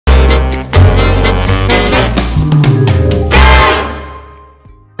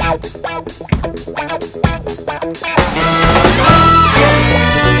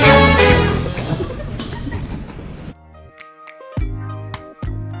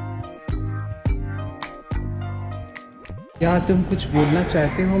क्या तुम कुछ बोलना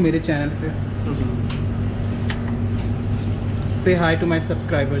चाहते हो मेरे चैनल पे? से high to my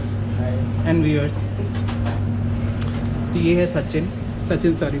subscribers and viewers. तो ये है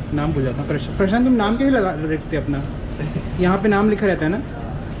सचिन सॉरी नाम भूल जाता हूँ। प्रशांत तुम नाम क्यों लगा रखते अपना? यहाँ पे नाम लिखा रहता है ना,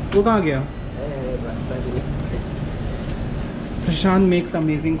 वो कहाँ गया? प्रशांत makes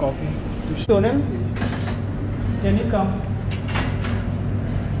amazing coffee. Sonal can you come?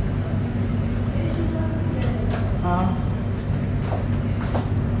 हाँ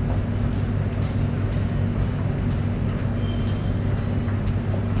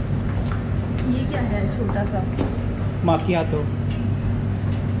ये क्या है छोटा सा? माकियातो।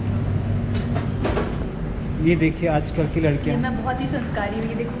 ये देखिए आजकल की लड़कियाँ, मैं बहुत ही संस्कारी हूँ।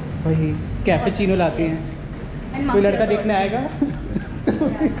 ये देखो वही कैपेचिनो लाती हैं। कोई लड़का देखने आएगा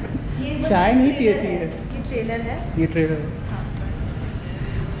चाय नहीं पीती है। ये ट्रेलर है। ये ट्रेलर है। हाँ।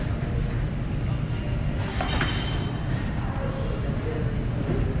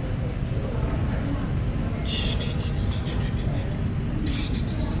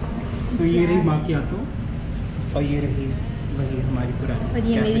 तो ये रही माकियातो और ये रही वही हमारी पुरानी। और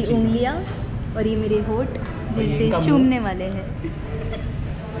ये मेरी उंगलियाँ और ये मेरे होठ जिसे चूमने वाले हैं।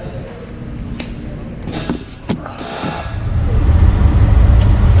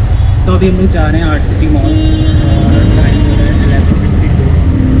 तो अभी हम लोग जा रहे हैं आर्ट सिटी मॉल और टाइम हो रहा है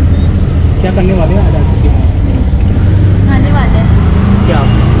 11:52। क्या करने वाले हैं आज आर्ट सिटी मॉल? खाने वाले हैं। क्या?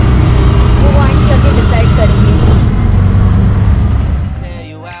 वो वाइन करके डिसाइड करेंगे।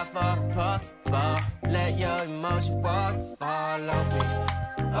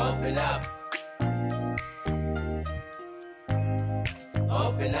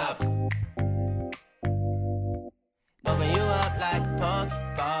 Open up, open you up like a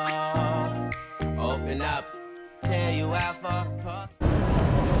Pokeball. Open up, tear you out for a Pokeball.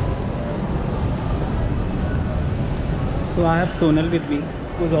 So I have Sonal with me,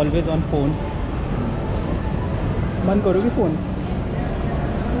 who's always on phone. बंद करोगी phone?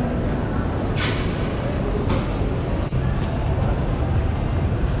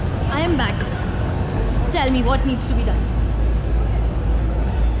 I am back. Tell me what needs to be done.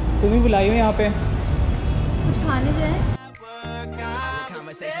 तुम ही बुलाई हो यहाँ पे। कुछ खाने जाए?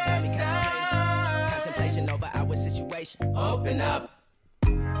 Conversation got me contemplation over our situation. Open up,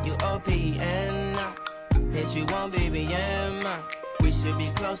 you OPN, bitch you won't BBM. We should be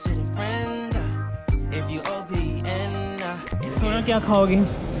closer than friends. If you OPN, थोड़ा क्या खाओगी?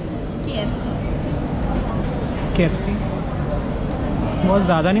 KFC? बहुत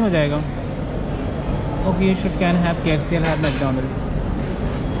ज़्यादा नहीं हो जाएगा? Okay, you should can have KFC and have McDonald's.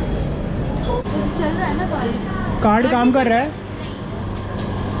 चल रहा है ना कार्ड काम कर रहा है?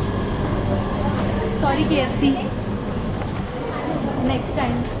 Sorry KFC। Next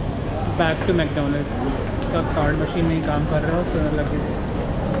time. Back to McDonald's. उसका कार्ड मशीन नहीं काम कर रहा है। सो लगे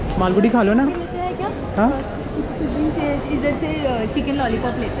मालगुड़ी खा लो ना। है क्या? हाँ इधर से चिकन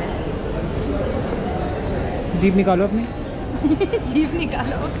लॉलीपॉप लेते हैं। जीप निकालो अपनी। जीप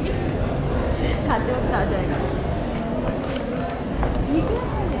निकालो अपनी। खाते वक्त आ जाएगा। ये क्या है?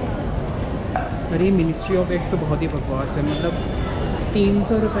 अरे मिनिस्ट्री ऑफ एग्स तो बहुत ही बकवास है। मतलब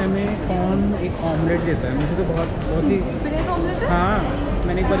 300 रुपये में कौन एक ऑमलेट देता है? मुझे तो बहुत ही। ब्रेड ऑमलेट है? हाँ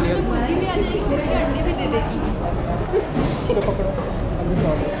मैंने एक बार लिया। बुद्धि भी आ जाएगी, मेरे अंडे भी दे देगी। तो पकड़ो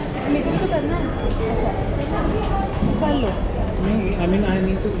मेरे को भी तो करना है। अच्छा कर लो। नहीं I mean I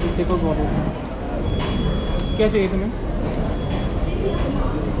need to take a water. क्या चाहिए तुम्हें?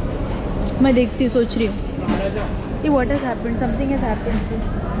 मैं देखती हूँ, सोच रही हूँ। ये what has happened? Something has happened.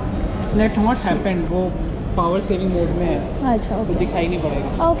 Late what happened? वो पावर सेविंग मोड में है। अच्छा तो ओके दिखाई नहीं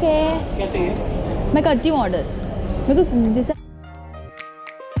पड़ेगा। ओके। क्या चाहिए? मैं करती हूँ ऑर्डर। मेरे को जैसे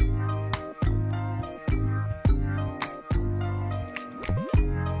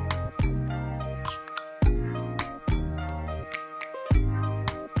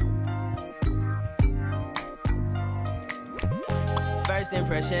first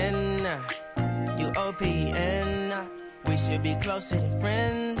impression, you OPN, we should be closer than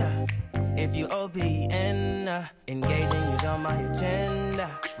friends. If you OPN, engaging you's on my agenda.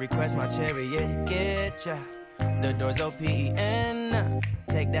 Request my chariot to get ya. The door's OPN,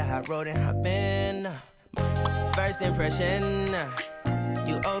 take the hot road and hop in. First impression,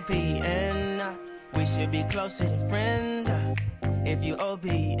 you OPN, we should be closer than friends. If you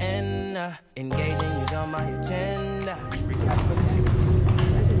OPN, engaging you's on my agenda. Request my chariot.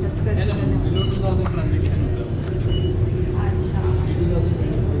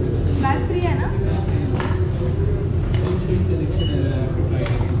 Bag free है ना?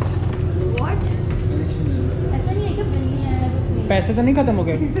 What? ऐसा नहीं है कि bill नहीं आया तो पैसे तो नहीं खत्म हो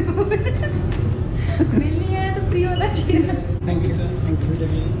गए? बिल नहीं आया तो फ्री होना चाहिए ना। Thank you sir, thank you.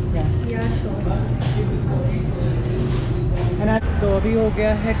 या श्योर। तो अभी हो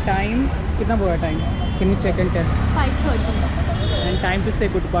गया है टाइम, कितना हुआ time? Can you check and tell? 5:30 and time to से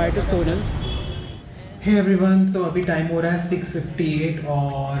good by two Sonal. Hey everyone, सो अभी टाइम हो रहा है 6:58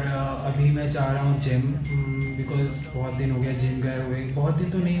 और अभी मैं जा रहा हूँ जिम बिकॉज बहुत दिन हो गया जिम गए हुए। बहुत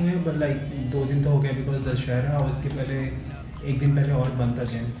दिन तो नहीं हुए बट लाइक 2 दिन तो हो गया बिकॉज दशहरा और उसके पहले 1 दिन पहले और बंद था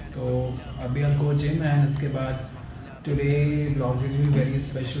जिम। तो अभी I'll go जिम एंड उसके बाद today vlog will be very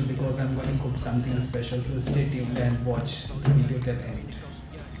special because I'm going to cook something special, so stay tuned and watch the video till end.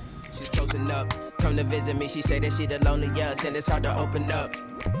 She's closing up, come to visit me. She say that she the loneliest and it's hard to open up.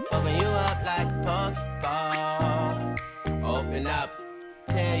 Open you up like a Pokeball. Open up,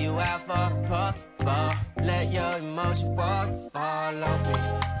 tear you out for a Pokeball. Let your emotions waterfall on me.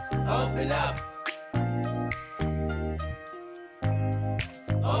 Open up.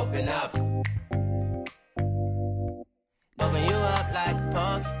 Open up. Open you up like a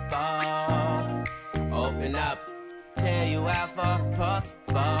Pokeball. Open up, tear you out for a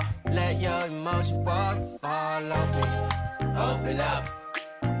Pokeball. Let your emotions waterfall on me. Open up.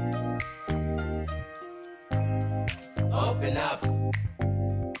 Open up.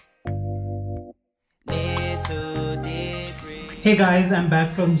 Need to deep breathe. Hey guys, I'm back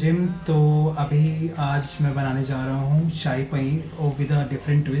from gym. तो अभी आज मैं बनाने जा रहा हूँ शाही पनीर और with a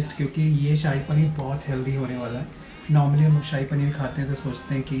different twist, क्योंकि ये शाही पनीर बहुत हेल्दी होने वाला है। नॉर्मली हम शाही पनीर खाते हैं तो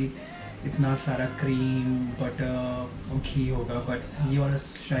सोचते हैं कि इतना सारा क्रीम बटर और घी होगा, बट ये वाला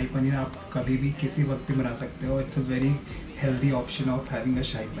शाही पनीर आप कभी भी किसी वक्त भी बना सकते हो। It's a very healthy option of having a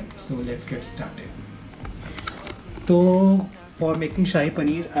shahi paneer. So let's get started. तो for making shahi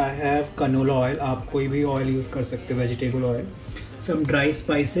paneer I have canola oil. आप कोई भी ऑयल यूज़ कर सकते हो, वेजिटेबल ऑयल। सम ड्राई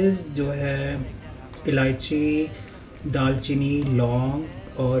स्पाइसेस जो है इलायची, दालचीनी,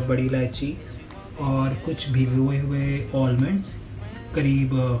 लौंग और बड़ी इलायची, और कुछ भिगोए हुए आलमंड्स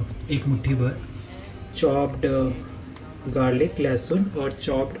करीब 1 मुट्ठी भर, चॉप्ड गार्लिक, लहसुन और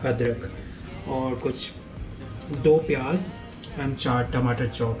चॉप्ड अदरक, और कुछ 2 प्याज एंड 4 टमाटर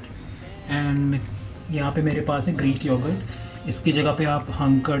चॉप्ड। एंड यहाँ पे मेरे पास है ग्रीक योगर्ट। इसकी जगह पे आप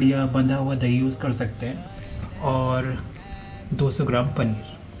हंकड़ या बंधा हुआ दही यूज़ कर सकते हैं, और 200 ग्राम पनीर।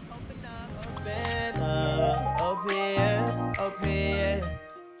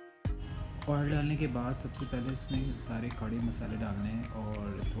 ऑयल डालने के बाद सबसे पहले इसमें सारे खड़े मसाले डालने हैं और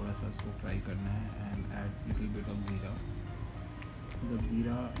थोड़ा सा इसको फ्राई करना है and add little bit of ज़ीरा। जब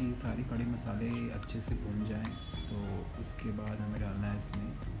ज़ीरा ये सारे खड़े मसाले अच्छे से भून जाएं तो उसके बाद हमें डालना है इसमें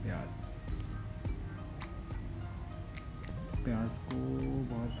प्याज। प्याज को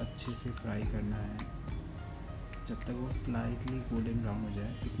बहुत अच्छे से फ्राई करना है जब तक वो स्लाइटली गोल्डन ब्राउन हो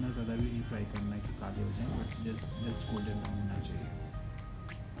जाए। इतना ज़्यादा भी नहीं फ्राई करना है कि काले हो जाए, बट जस्ट गोल्डन ब्राउन होना चाहिए।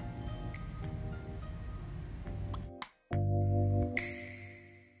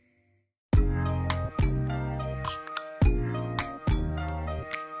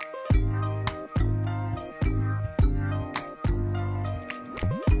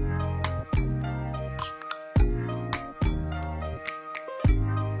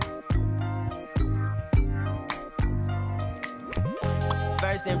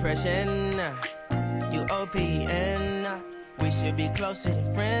 First impression, you OPN. We should be closer than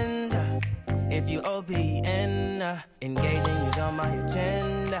friends. If you OPN, engaging you's on my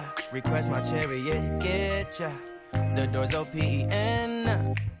agenda. Request my chariot to get ya. The door's OPN.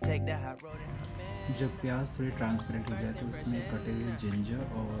 Take the high road. जब प्याज थोड़ी transparent हो जाए तो उसमें कटे हुए ginger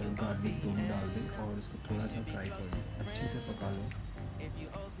और गार्लिक दोनों डाल दें और इसको थोड़ा सा फ्राई कर दें, अच्छे से पका लो। If you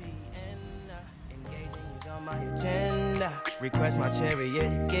OPN, engaging you's on my agenda. Request my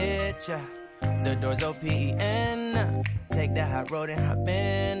chariot to get ya. The door's OPN. Take the high road and hop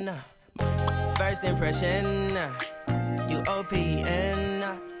in. First impression, you OPN.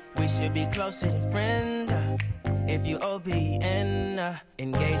 We should be closer than friends. If you OPN,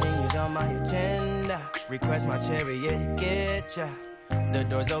 engaging you's on my agenda. Request my chariot to get ya. The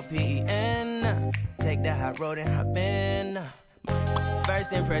door's OPN. Take the high road and hop in.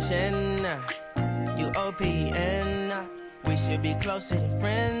 First impression, you OPN. We should be closer than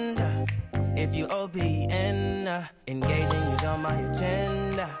friends. If you OPN, engaging you's on my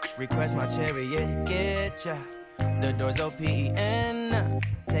agenda. Request my chariot to get ya. The door's OPN.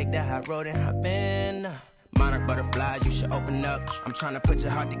 Take the high road and hop in. Monarch butterflies, you should open up. I'm trying to put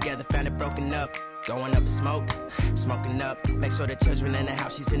your heart together, found it broken up. Going up in smoke, smoking up. Make sure the children in the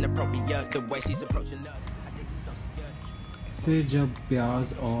house, she's inappropriate. The way she's approaching us, I disassociate. फिर जब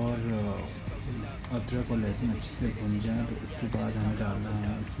प्याज और अदरक और लहसुन अच्छे से भुन जाए तो उसके बाद हमें डालना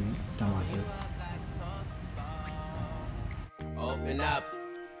है इसमें टमाटर। Open up,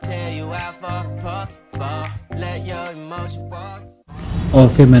 tear you out for a let your emotion walk. और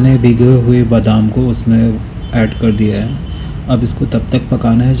फिर मैंने भिगे हुए बादाम को उसमें ऐड कर दिया है। अब इसको तब तक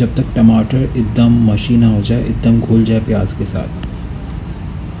पकाना है जब तक टमाटर एकदम मशी ना हो जाए, एकदम घुल जाए प्याज के साथ।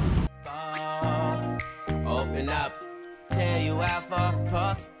 Open up, tear you out for a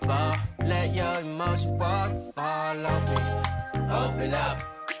puck ball. Let your emotion waterfall on me. Open up.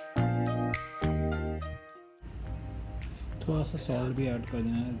 थोड़ा सा सॉल्ट भी ऐड कर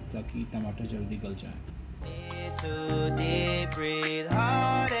देना है ताकि टमाटर जल्दी गल जाए। Need to deep breathe,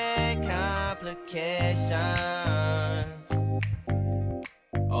 heart and complications.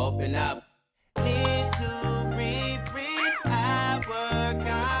 Open up. Need to reread our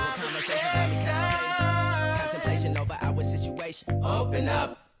conversation. Contemplation over our situation. Open up.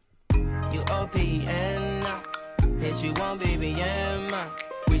 You OPN. Bitch, you won't BBM.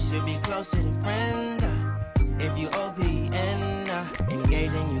 We should be closer than friends. If you OPN,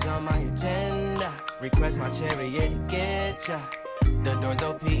 engaging you's on my agenda. Request my chariot to get ya. The door's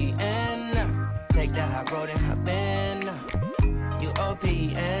OPN. Take the high road and hop in. You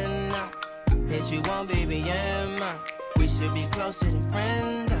OPN. Bitch, you won't BBM. We should be closer than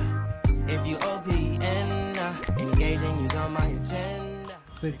friends. If you OPN, engaging you's on my agenda.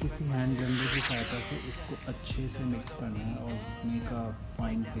 फिर किसी hand blender की सहायता से इसको अच्छे से mix करना है और make a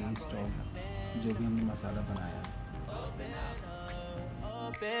fine paste of जो भी हमने मसाला बनाया है।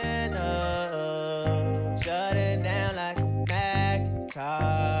 Open up, shut it down like a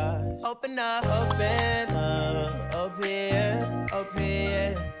Macintosh. Open up, open, open.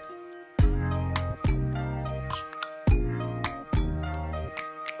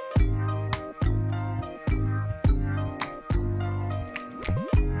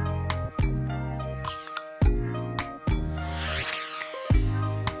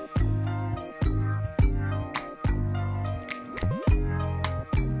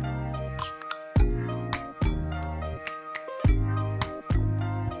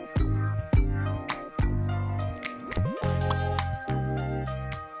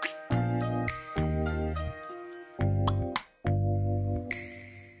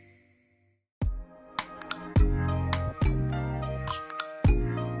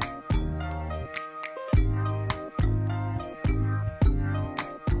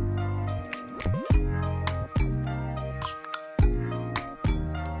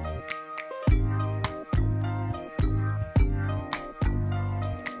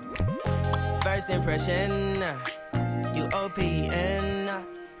 First impression, you OPN.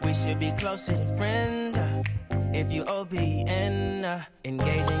 We should be closer than friends. If you OPN,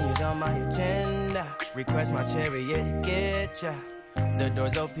 engaging you's on my agenda. Request my chariot to get ya. The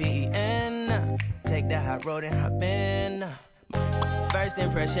door's OPN. Take the high road and hop in. First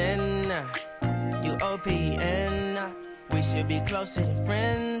impression, you OPN. We should be closer than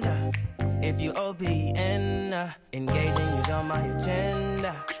friends. If you OPN, engaging you's on my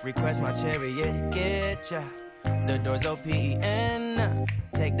agenda. Request my chariot to get ya. The door's OPN.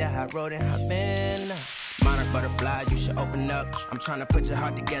 Take the high road and hop in. Monarch butterflies, you should open up. I'm trying to put your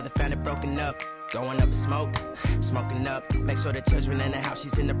heart together, found it broken up. Going up in smoke, smoking up. Make sure the children in the house,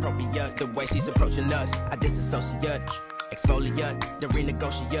 she's inappropriate. The way she's approaching us, I disassociate. Exfoliate, the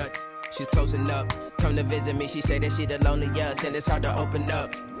renegotiate. She's closing up, come to visit me. She say that she the loneliest, and it's hard to open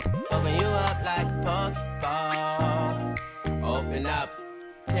up. Open you up like a Pokeball. Open up,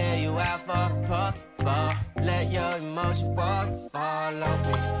 tear you out for a Pokeball. Let your emotion waterfall on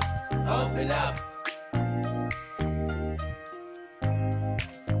me. Open up.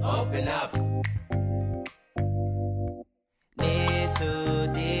 Open up. Need to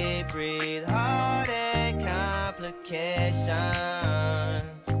deep breathe, heart and complications.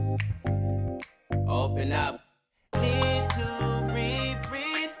 Open up. Need to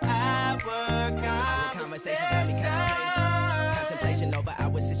reread our conversation. Got me contemplation over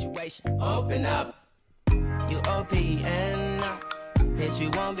our situation. Open up. You OPN. Bitch, you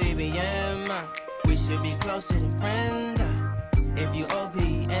won't BBM. We should be closer than friends. If you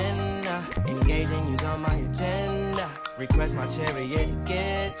OPN, engaging you's on my agenda. Request my chariot to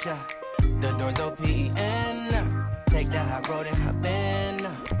get ya. The door's OPN. Take the high road and hop in.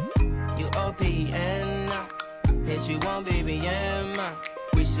 You OPN. Bitch, you won't BBM.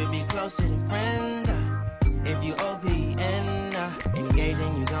 We should be closer than friends. If you OPN,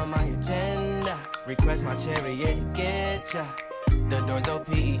 engaging you's on my agenda. Request my chariot to get ya. The door's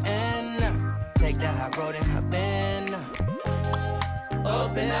OPN. Take the high road and hop in.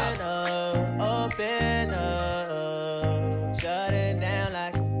 Open up, open up. Shut it down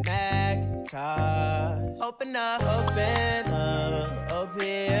like a Macintosh. Open up, open up.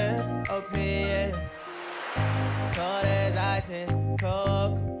 Open, open. cold as ice and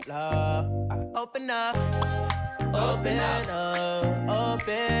Coca-Cola. I open up, open up,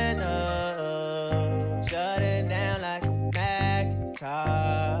 open up, shut it down like a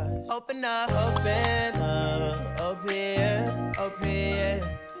Macintosh. Open up, open up, open,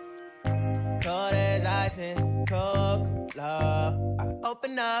 cold as ice and Coca-Cola. I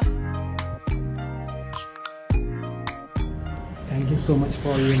open up. Thank you so much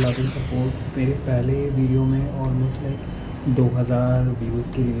for your love and support. मेरे पहले video में almost like 2000 views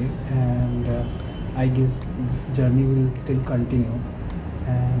के लिए, and I guess this journey will still continue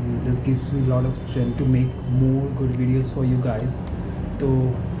and this gives me lot of strength to make more good videos for you guys. तो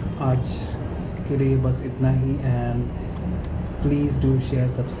आज के लिए बस इतना ही, and please do share,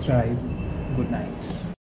 subscribe. Good night.